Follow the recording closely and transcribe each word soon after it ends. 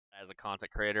a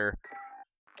content creator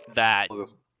that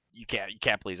you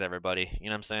can't please everybody. You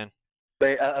know what I'm saying?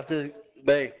 Babe,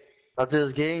 after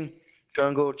this game,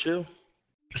 trying to go chill.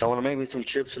 I want to make me some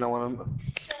chips and I want to.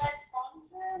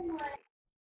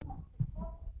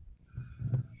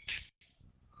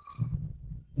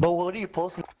 But what are you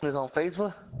posting this on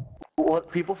Facebook?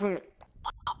 What people from?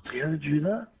 Yeah, did you do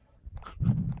that?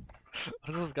 What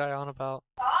is this guy on about?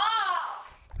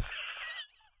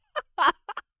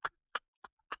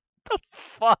 The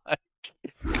fuck?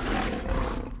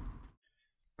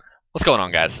 What's going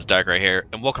on, guys? It's Dark right here,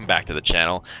 and welcome back to the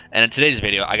channel. And in today's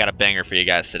video, I got a banger for you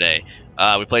guys today.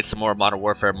 We played some more Modern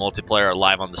Warfare multiplayer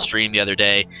live on the stream the other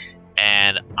day,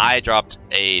 and I dropped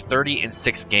a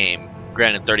 30-6 game.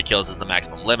 Granted, 30 kills is the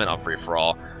maximum limit on free for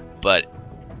all, but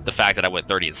the fact that I went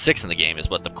 30-6 in the game is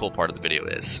what the cool part of the video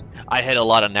is. I hit a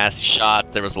lot of nasty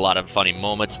shots. There was a lot of funny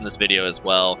moments in this video as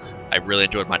well. I really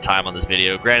enjoyed my time on this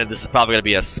video. Granted, this is probably going to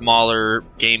be a smaller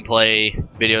gameplay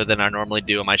video than I normally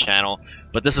do on my channel,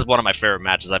 but this is one of my favorite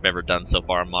matches I've ever done so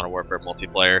far in Modern Warfare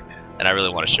multiplayer, and I really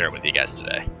want to share it with you guys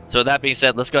today. So with that being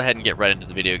said, let's go ahead and get right into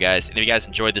the video, guys. And if you guys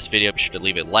enjoyed this video, be sure to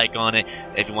leave a like on it.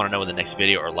 If you want to know when the next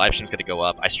video or live stream is going to go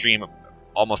up, I stream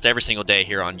almost every single day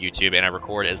here on YouTube, and I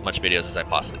record as much videos as I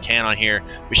possibly can on here.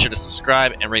 Be sure to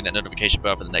subscribe and ring that notification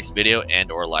bell for the next video and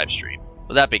or live stream.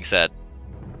 With that being said,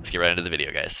 let's get right into the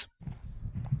video, guys.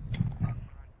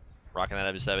 Rocking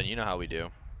that W7, you know how we do.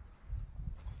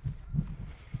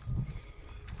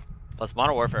 Plus,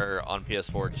 Modern Warfare on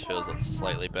PS4 just feels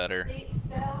slightly better.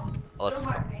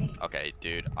 Okay,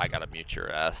 dude, I gotta mute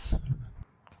your ass.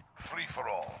 Free for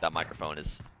all. That microphone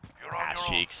is ass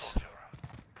cheeks.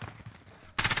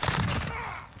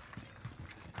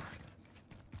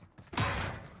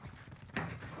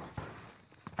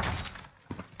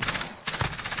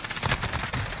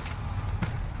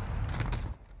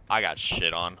 I got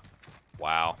shit on.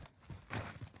 Wow.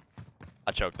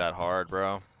 I choked that hard,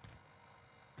 bro.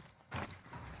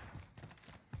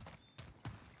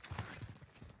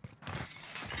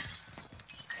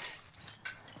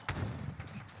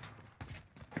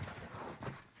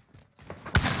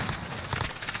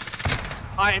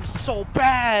 I am so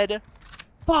bad.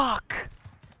 Fuck.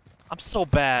 I'm so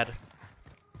bad.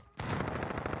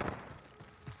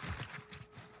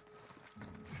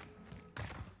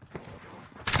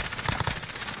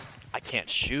 I can't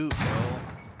shoot, bro.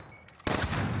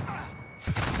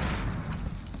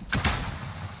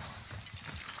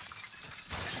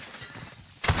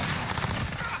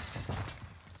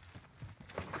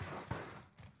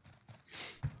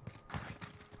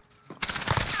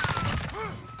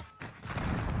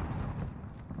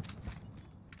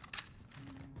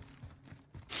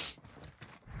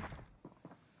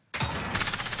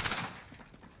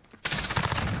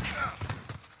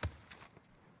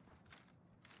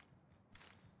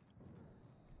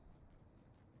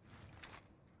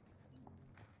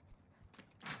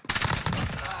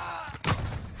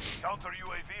 Counter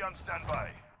UAV on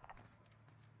standby.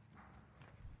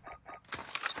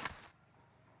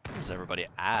 Where's everybody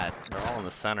at? They're all in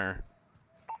the center.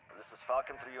 This is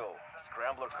Falcon 3-0.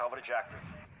 Scrambler coverage active.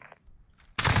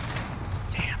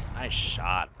 Damn, nice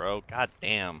shot, bro. God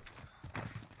damn.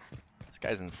 This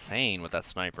guy's insane with that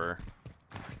sniper.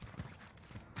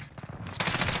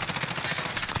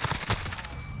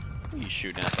 Who are you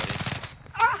shooting at, buddy?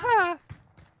 Aha!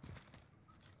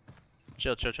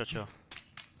 Chill, chill, chill, chill.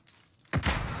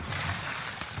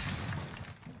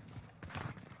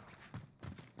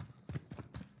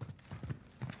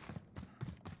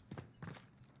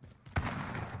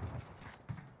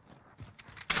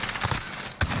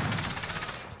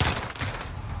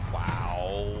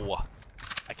 Wow.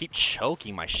 I keep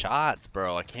choking my shots,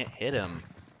 bro. I can't hit him.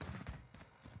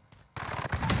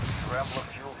 Scrambler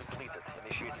fuel depleted.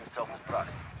 Initiating self-destruct.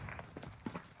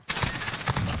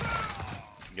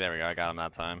 There we go. I got him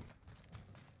that time.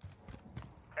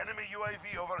 Enemy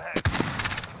UAV overhead.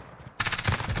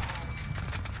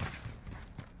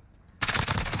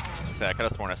 See, I could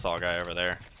have sworn I saw a guy over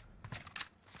there.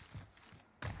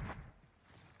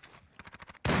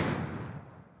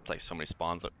 It's like so many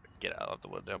spawns. Get out of the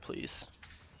window, please.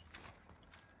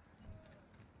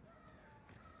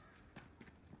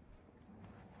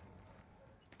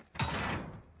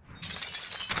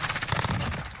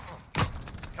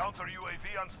 Counter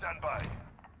UAV on standby.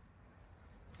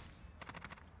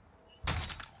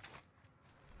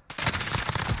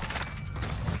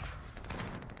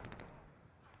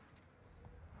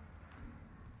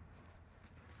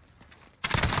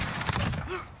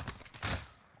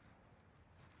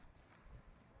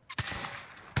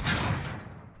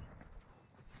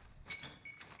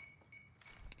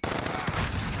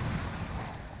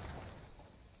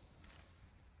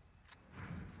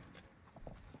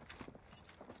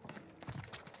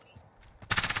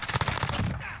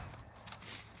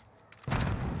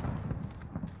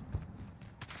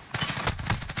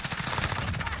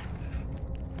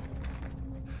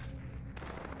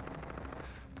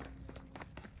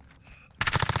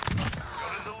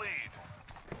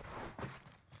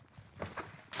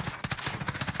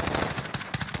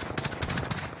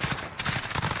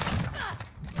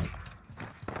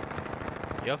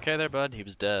 You okay there, bud? He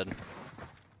was dead.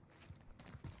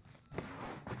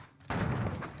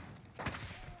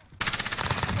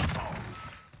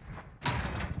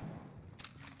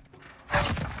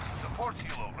 Support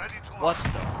helo ready to What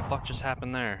launch. the fuck just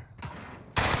happened there?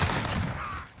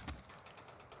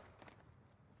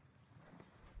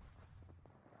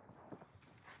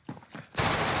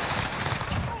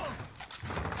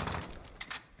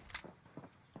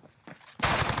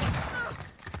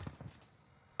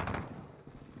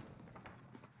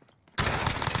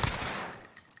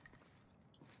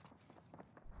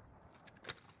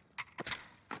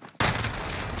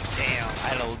 Damn, I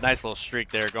had a nice little streak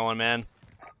there going, man.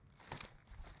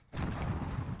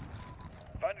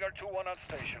 Vanguard 2-1 on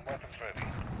station. Weapons ready.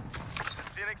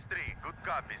 Phoenix 3, good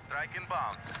copy. Strike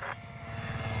inbound.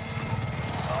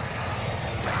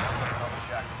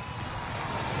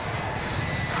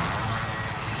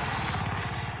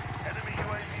 Enemy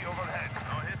UAV overhead.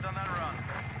 No hit on that run.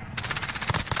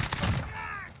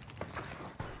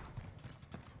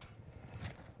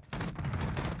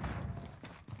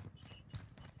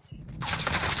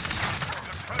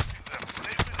 You're hurting them.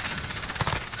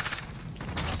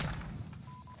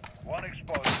 One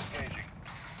exposed. Engaging.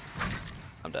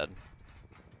 I'm dead.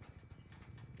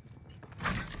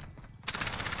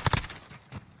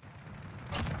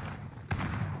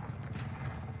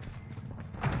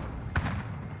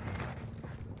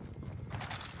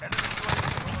 Enemy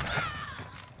UAV overhead.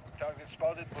 Target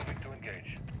spotted. Moving to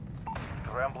engage.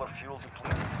 Scrambler fuel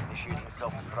depleted. Initiating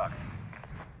self-destruct.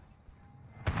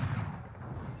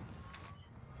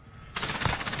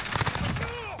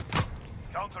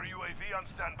 Counter UAV on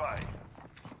standby.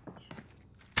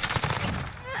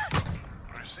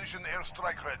 Precision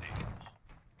airstrike ready.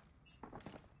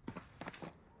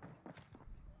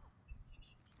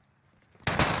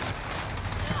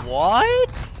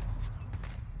 What?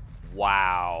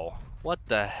 Wow. What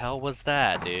the hell was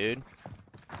that, dude?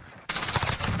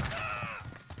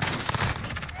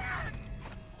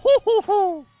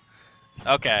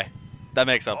 Okay, that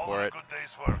makes up All for a it. good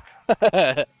day's work.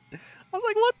 I was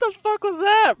like, what the fuck was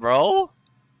that, bro?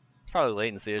 Probably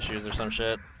latency issues or some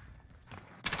shit.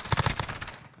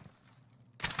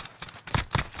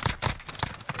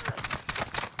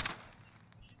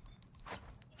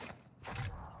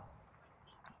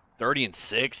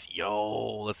 $30-6,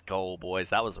 yo, let's go, boys.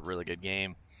 That was a really good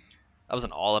game. That was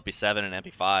an all MP7 and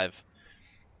MP5.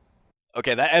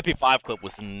 Okay, that MP5 clip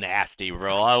was nasty,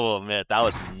 bro. I will admit that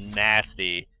was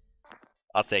nasty.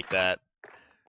 I'll take that.